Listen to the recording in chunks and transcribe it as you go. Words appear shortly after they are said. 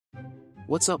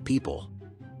What's up, people?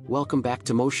 Welcome back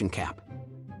to Motion Cap.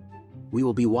 We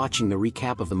will be watching the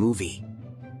recap of the movie.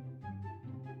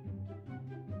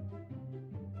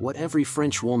 What every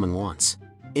French woman wants.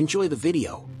 Enjoy the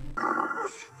video.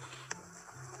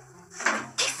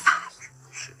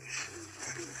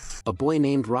 A boy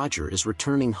named Roger is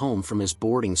returning home from his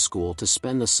boarding school to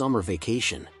spend the summer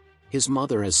vacation. His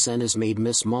mother has sent his maid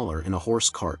Miss Muller in a horse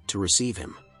cart to receive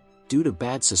him. Due to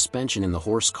bad suspension in the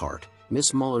horse cart,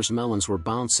 Miss Muller's melons were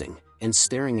bouncing, and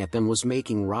staring at them was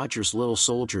making Roger's little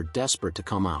soldier desperate to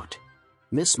come out.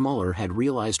 Miss Muller had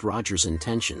realized Roger's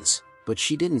intentions, but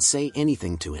she didn't say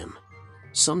anything to him.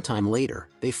 Sometime later,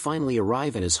 they finally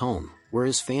arrive at his home, where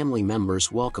his family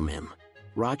members welcome him.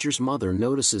 Roger's mother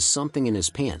notices something in his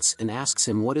pants and asks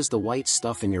him what is the white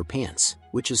stuff in your pants,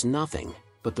 which is nothing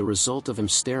but the result of him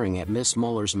staring at Miss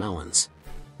Muller's melons.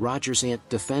 Roger's aunt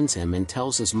defends him and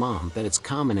tells his mom that it's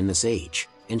common in this age,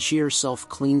 and she herself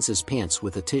cleans his pants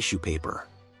with a tissue paper.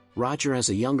 Roger has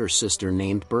a younger sister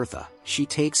named Bertha. She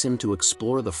takes him to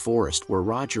explore the forest where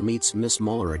Roger meets Miss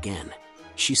Muller again.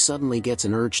 She suddenly gets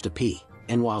an urge to pee,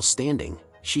 and while standing,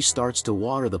 she starts to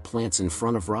water the plants in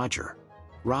front of Roger.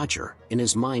 Roger, in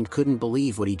his mind, couldn't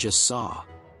believe what he just saw.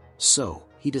 So,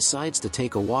 he decides to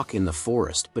take a walk in the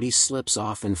forest, but he slips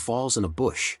off and falls in a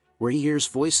bush, where he hears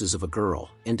voices of a girl,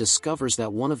 and discovers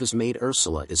that one of his maid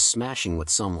Ursula is smashing with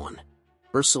someone.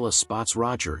 Ursula spots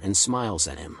Roger and smiles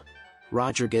at him.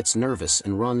 Roger gets nervous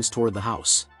and runs toward the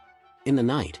house. In the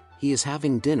night, he is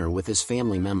having dinner with his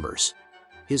family members.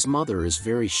 His mother is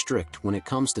very strict when it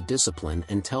comes to discipline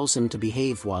and tells him to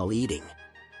behave while eating.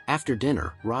 After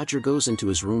dinner, Roger goes into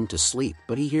his room to sleep,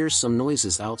 but he hears some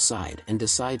noises outside and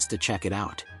decides to check it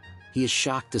out. He is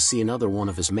shocked to see another one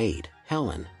of his maid,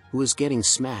 Helen, who is getting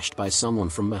smashed by someone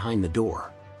from behind the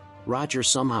door. Roger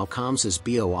somehow calms his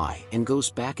BOI and goes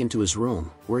back into his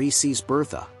room, where he sees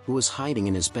Bertha, who is hiding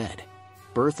in his bed.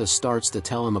 Bertha starts to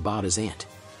tell him about his aunt.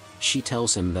 She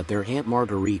tells him that their Aunt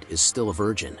Marguerite is still a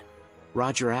virgin.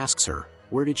 Roger asks her,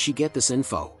 where did she get this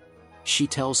info? She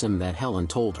tells him that Helen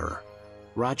told her.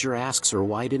 Roger asks her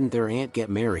why didn't their aunt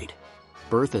get married.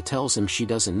 Bertha tells him she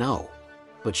doesn't know,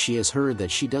 but she has heard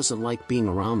that she doesn't like being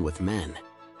around with men.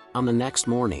 On the next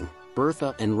morning,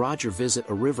 Bertha and Roger visit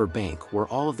a river bank where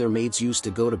all of their maids used to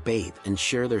go to bathe and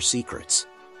share their secrets.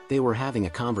 They were having a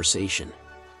conversation.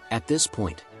 At this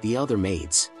point, the other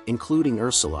maids, including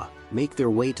Ursula, make their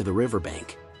way to the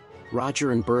riverbank.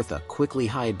 Roger and Bertha quickly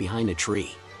hide behind a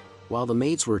tree. While the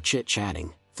maids were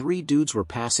chit-chatting, 3 dudes were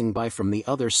passing by from the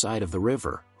other side of the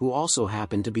river, who also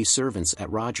happened to be servants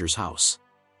at Roger's house.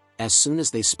 As soon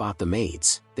as they spot the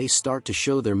maids, they start to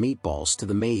show their meatballs to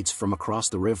the maids from across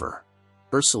the river.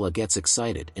 Ursula gets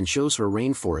excited and shows her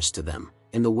rainforest to them,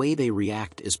 and the way they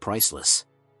react is priceless.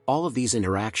 All of these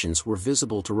interactions were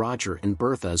visible to Roger and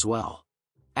Bertha as well.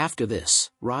 After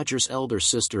this, Roger's elder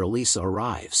sister Elisa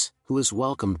arrives, who is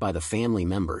welcomed by the family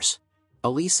members.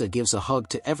 Elisa gives a hug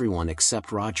to everyone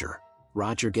except Roger.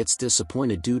 Roger gets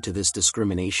disappointed due to this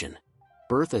discrimination.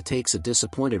 Bertha takes a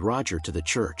disappointed Roger to the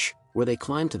church, where they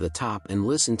climb to the top and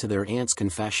listen to their aunt's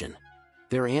confession.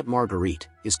 Their Aunt Marguerite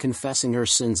is confessing her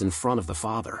sins in front of the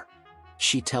father.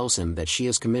 She tells him that she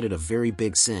has committed a very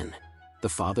big sin. The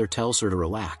father tells her to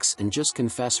relax and just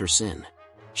confess her sin.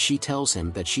 She tells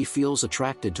him that she feels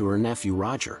attracted to her nephew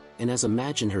Roger, and has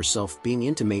imagined herself being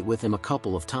intimate with him a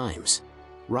couple of times.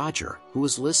 Roger, who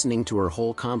is listening to her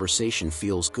whole conversation,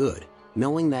 feels good,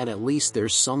 knowing that at least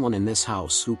there's someone in this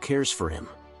house who cares for him.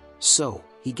 So,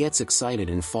 he gets excited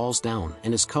and falls down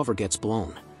and his cover gets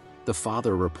blown. The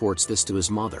father reports this to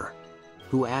his mother,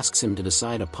 who asks him to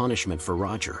decide a punishment for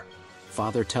Roger.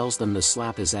 Father tells them to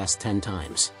slap his ass 10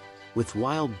 times. With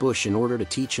wild bush in order to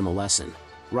teach him a lesson.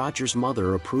 Roger's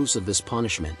mother approves of this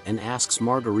punishment and asks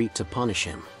Marguerite to punish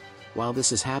him. While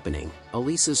this is happening,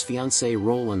 Elisa's fiancé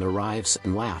Roland arrives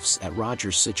and laughs at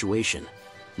Roger's situation.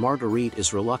 Marguerite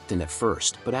is reluctant at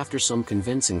first, but after some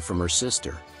convincing from her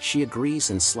sister, she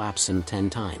agrees and slaps him 10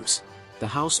 times. The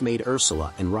housemaid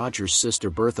Ursula and Roger's sister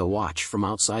Bertha watch from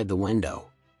outside the window.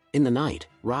 In the night,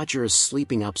 Roger is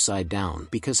sleeping upside down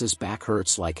because his back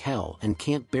hurts like hell and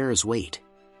can't bear his weight.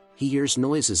 He hears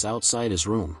noises outside his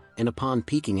room, and upon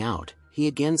peeking out, he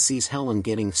again sees Helen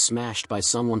getting smashed by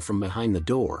someone from behind the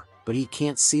door, but he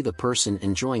can't see the person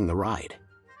enjoying the ride.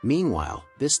 Meanwhile,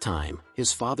 this time,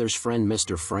 his father's friend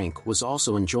Mr. Frank was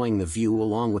also enjoying the view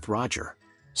along with Roger.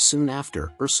 Soon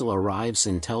after, Ursula arrives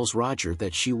and tells Roger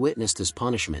that she witnessed his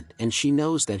punishment and she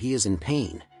knows that he is in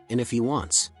pain, and if he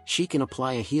wants, she can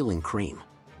apply a healing cream.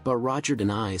 But Roger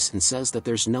denies and says that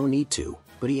there's no need to,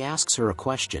 but he asks her a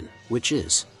question, which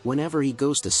is, whenever he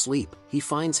goes to sleep, he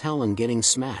finds Helen getting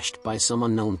smashed by some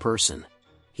unknown person.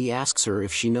 He asks her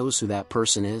if she knows who that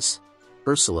person is.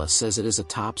 Ursula says it is a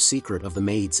top secret of the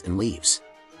maids and leaves.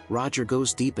 Roger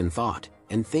goes deep in thought,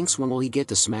 and thinks when will he get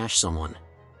to smash someone.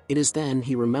 It is then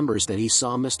he remembers that he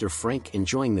saw Mr. Frank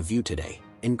enjoying the view today,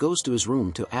 and goes to his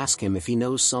room to ask him if he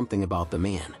knows something about the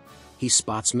man. He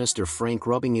spots Mr. Frank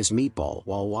rubbing his meatball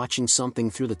while watching something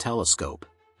through the telescope.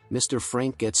 Mr.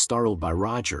 Frank gets startled by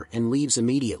Roger and leaves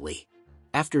immediately.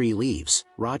 After he leaves,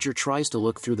 Roger tries to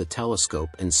look through the telescope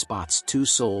and spots two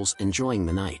souls enjoying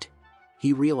the night.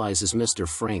 He realizes Mr.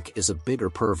 Frank is a bigger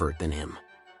pervert than him.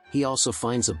 He also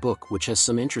finds a book which has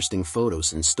some interesting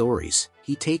photos and stories.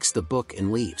 He takes the book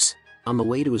and leaves. On the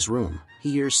way to his room,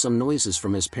 he hears some noises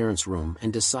from his parents' room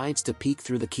and decides to peek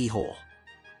through the keyhole.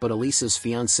 But Elisa's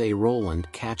fiancé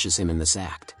Roland catches him in this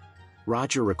act.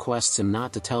 Roger requests him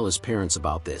not to tell his parents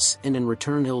about this, and in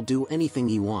return he'll do anything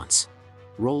he wants.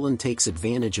 Roland takes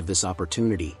advantage of this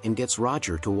opportunity and gets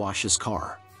Roger to wash his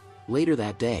car. Later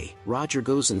that day, Roger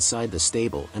goes inside the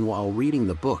stable, and while reading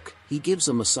the book, he gives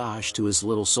a massage to his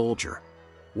little soldier.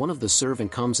 One of the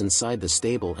servants comes inside the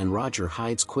stable and Roger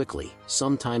hides quickly.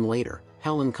 Sometime later,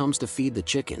 Helen comes to feed the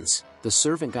chickens. The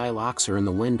servant guy locks her in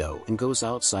the window and goes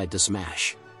outside to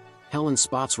smash. Helen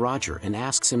spots Roger and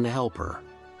asks him to help her.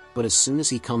 But as soon as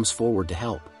he comes forward to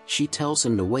help, she tells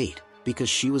him to wait, because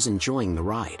she was enjoying the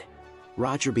ride.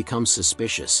 Roger becomes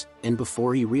suspicious, and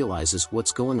before he realizes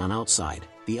what's going on outside,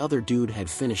 the other dude had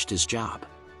finished his job.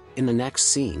 In the next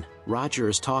scene, Roger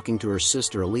is talking to her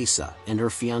sister Elisa and her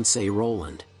fiancé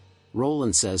Roland.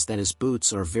 Roland says that his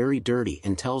boots are very dirty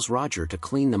and tells Roger to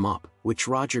clean them up, which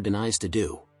Roger denies to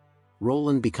do.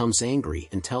 Roland becomes angry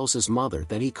and tells his mother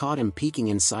that he caught him peeking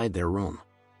inside their room.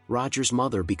 Roger's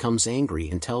mother becomes angry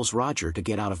and tells Roger to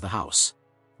get out of the house.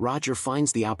 Roger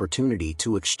finds the opportunity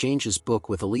to exchange his book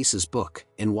with Elisa's book,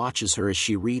 and watches her as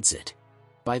she reads it.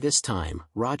 By this time,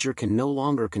 Roger can no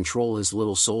longer control his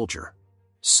little soldier.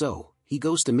 So, he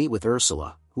goes to meet with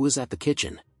Ursula, who is at the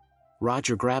kitchen.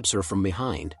 Roger grabs her from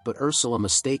behind, but Ursula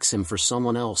mistakes him for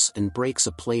someone else and breaks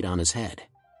a plate on his head.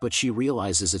 But she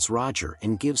realizes it's Roger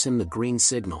and gives him the green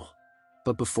signal.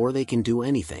 But before they can do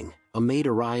anything, a maid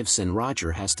arrives and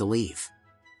Roger has to leave.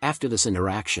 After this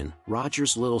interaction,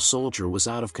 Roger's little soldier was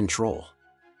out of control.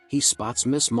 He spots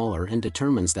Miss Muller and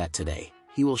determines that today,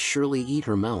 he will surely eat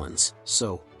her melons,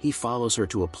 so he follows her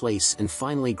to a place and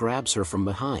finally grabs her from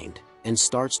behind, and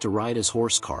starts to ride his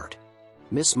horse cart.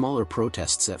 Miss Muller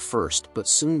protests at first but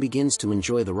soon begins to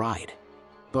enjoy the ride.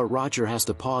 But Roger has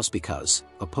to pause because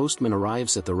a postman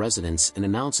arrives at the residence and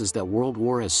announces that World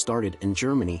War has started and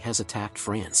Germany has attacked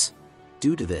France.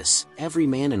 Due to this, every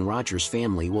man in Roger's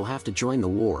family will have to join the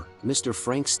war. Mr.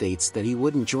 Frank states that he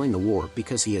wouldn't join the war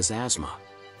because he has asthma.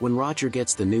 When Roger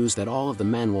gets the news that all of the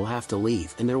men will have to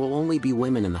leave and there will only be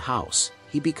women in the house,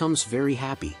 he becomes very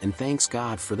happy and thanks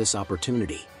God for this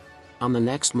opportunity. On the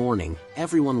next morning,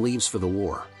 everyone leaves for the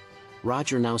war.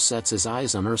 Roger now sets his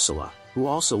eyes on Ursula, who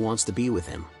also wants to be with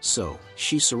him, so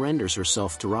she surrenders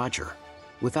herself to Roger.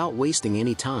 Without wasting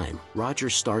any time, Roger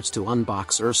starts to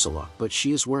unbox Ursula, but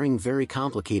she is wearing very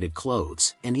complicated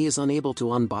clothes, and he is unable to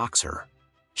unbox her.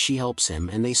 She helps him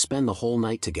and they spend the whole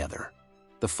night together.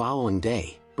 The following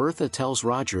day, Bertha tells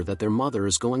Roger that their mother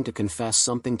is going to confess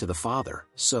something to the father,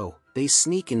 so they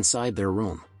sneak inside their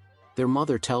room. Their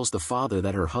mother tells the father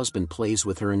that her husband plays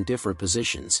with her in different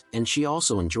positions, and she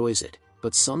also enjoys it,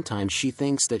 but sometimes she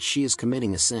thinks that she is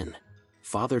committing a sin.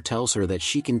 Father tells her that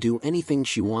she can do anything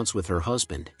she wants with her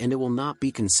husband and it will not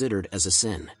be considered as a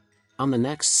sin. On the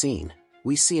next scene,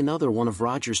 we see another one of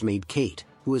Roger's maid Kate,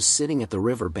 who is sitting at the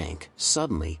river bank.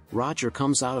 Suddenly, Roger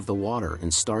comes out of the water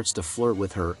and starts to flirt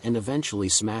with her and eventually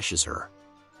smashes her.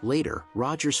 Later,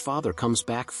 Roger's father comes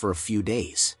back for a few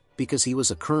days. Because he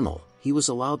was a colonel, he was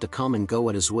allowed to come and go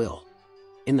at his will.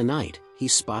 In the night, he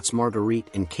spots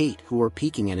Marguerite and Kate who are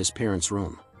peeking at his parents'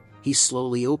 room. He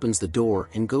slowly opens the door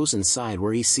and goes inside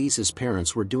where he sees his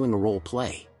parents were doing a role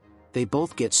play. They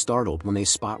both get startled when they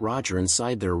spot Roger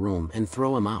inside their room and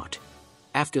throw him out.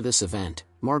 After this event,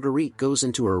 Marguerite goes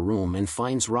into her room and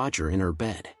finds Roger in her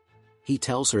bed. He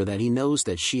tells her that he knows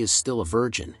that she is still a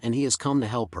virgin and he has come to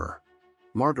help her.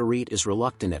 Marguerite is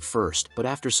reluctant at first, but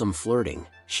after some flirting,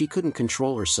 she couldn't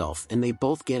control herself and they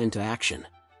both get into action.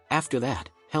 After that,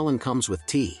 Helen comes with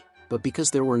tea, but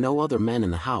because there were no other men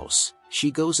in the house, she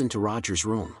goes into Roger's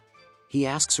room. He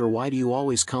asks her, "Why do you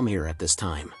always come here at this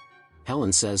time?"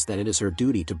 Helen says that it is her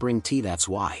duty to bring tea, that's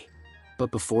why.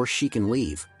 But before she can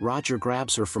leave, Roger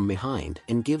grabs her from behind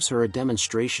and gives her a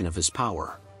demonstration of his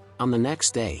power. On the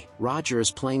next day, Roger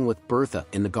is playing with Bertha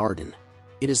in the garden.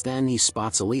 It is then he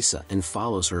spots Elisa and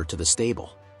follows her to the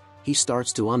stable. He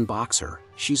starts to unbox her.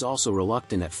 She's also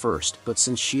reluctant at first, but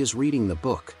since she is reading the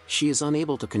book, she is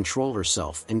unable to control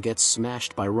herself and gets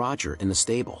smashed by Roger in the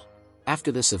stable.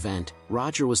 After this event,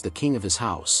 Roger was the king of his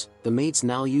house. The maids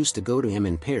now used to go to him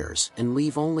in pairs and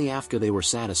leave only after they were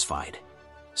satisfied.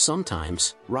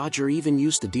 Sometimes, Roger even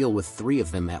used to deal with 3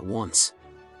 of them at once.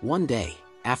 One day,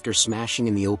 after smashing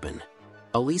in the open,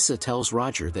 Elisa tells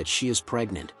Roger that she is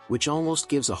pregnant, which almost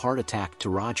gives a heart attack to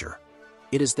Roger.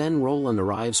 It is then Roland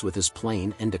arrives with his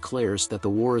plane and declares that the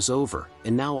war is over,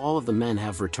 and now all of the men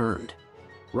have returned.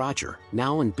 Roger,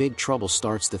 now in big trouble,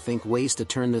 starts to think ways to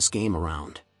turn this game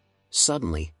around.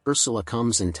 Suddenly, Ursula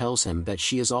comes and tells him that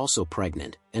she is also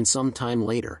pregnant, and some time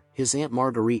later, his Aunt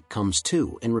Marguerite comes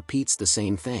too and repeats the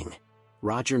same thing.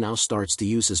 Roger now starts to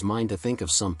use his mind to think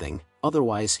of something,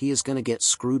 otherwise he is gonna get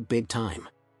screwed big time.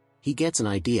 He gets an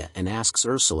idea and asks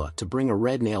Ursula to bring a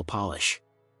red nail polish.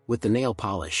 With the nail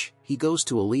polish, he goes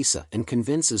to Elisa and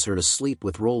convinces her to sleep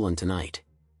with Roland tonight.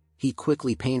 He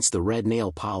quickly paints the red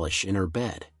nail polish in her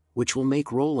bed, which will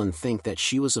make Roland think that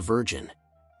she was a virgin.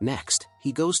 Next,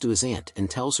 he goes to his aunt and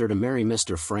tells her to marry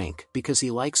Mr. Frank because he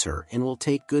likes her and will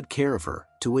take good care of her,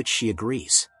 to which she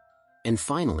agrees. And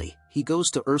finally, he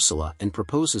goes to Ursula and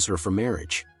proposes her for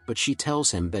marriage, but she tells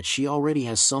him that she already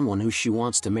has someone who she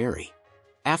wants to marry.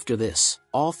 After this,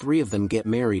 all 3 of them get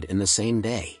married in the same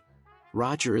day.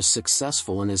 Roger is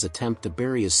successful in his attempt to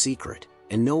bury his secret,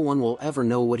 and no one will ever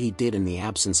know what he did in the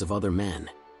absence of other men.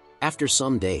 After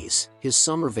some days, his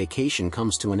summer vacation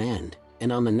comes to an end,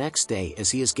 and on the next day,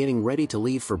 as he is getting ready to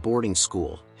leave for boarding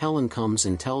school, Helen comes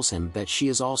and tells him that she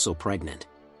is also pregnant.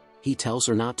 He tells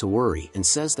her not to worry and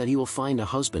says that he will find a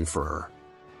husband for her.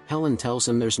 Helen tells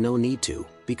him there's no need to,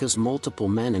 because multiple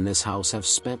men in this house have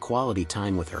spent quality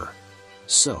time with her.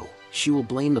 So, she will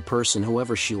blame the person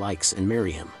whoever she likes and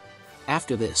marry him.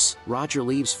 After this, Roger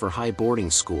leaves for high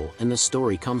boarding school and the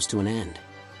story comes to an end.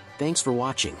 Thanks for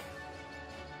watching.